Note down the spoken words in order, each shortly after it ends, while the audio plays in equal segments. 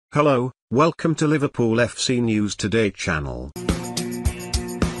Hello, welcome to Liverpoolfc News Today channel.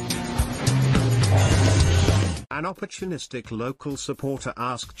 An opportunistic local supporter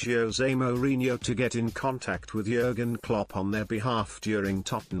asked Jose Mourinho to get in contact with Jurgen Klopp on their behalf during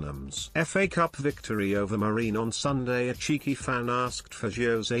Tottenham's FA Cup victory over Marine on Sunday. A cheeky fan asked for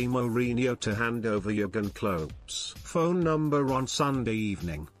Jose Mourinho to hand over Jurgen Klopp's phone number on Sunday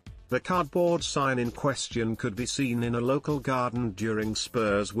evening. The cardboard sign in question could be seen in a local garden during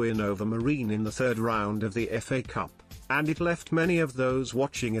Spurs' win over Marine in the third round of the FA Cup, and it left many of those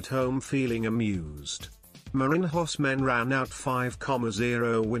watching at home feeling amused. Mourinho's men ran out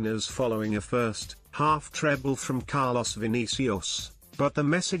 5-0 winners following a first-half treble from Carlos Vinicius, but the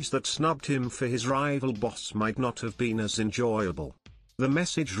message that snubbed him for his rival boss might not have been as enjoyable. The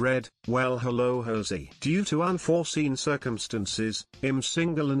message read, "Well, hello Jose. Due to unforeseen circumstances, I'm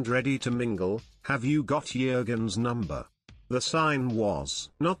single and ready to mingle, have you got Jurgen's number?" The sign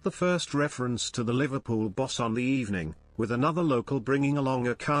was not the first reference to the Liverpool boss on the evening, with another local bringing along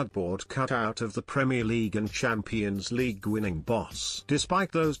a cardboard cutout of the Premier League and Champions League winning boss.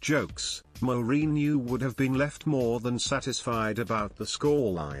 Despite those jokes, Mourinho would have been left more than satisfied about the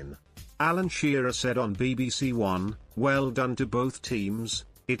scoreline. Alan Shearer said on BBC One, "Well done to both teams,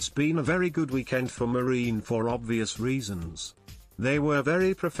 it's been a very good weekend for Marine for obvious reasons. They were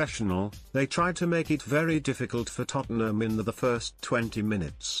very professional, they tried to make it very difficult for Tottenham in the first 20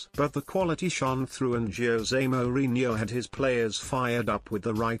 minutes. But the quality shone through and Jose Mourinho had his players fired up with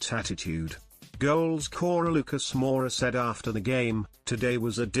the right attitude." Goals scorer Lucas Moura said after the game, "Today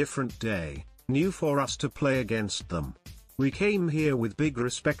was a different day, new for us to play against them. We came here with big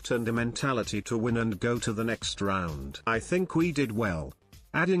respect and a mentality to win and go to the next round. I think we did well."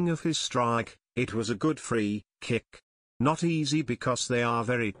 Adding of his strike, "It was a good free kick. Not easy because they are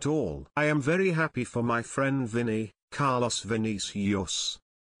very tall. I am very happy for my friend Vinny, Carlos Vinicius.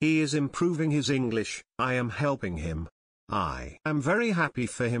 He is improving his English, I am helping him. I am very happy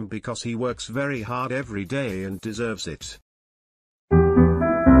for him because he works very hard every day and deserves it."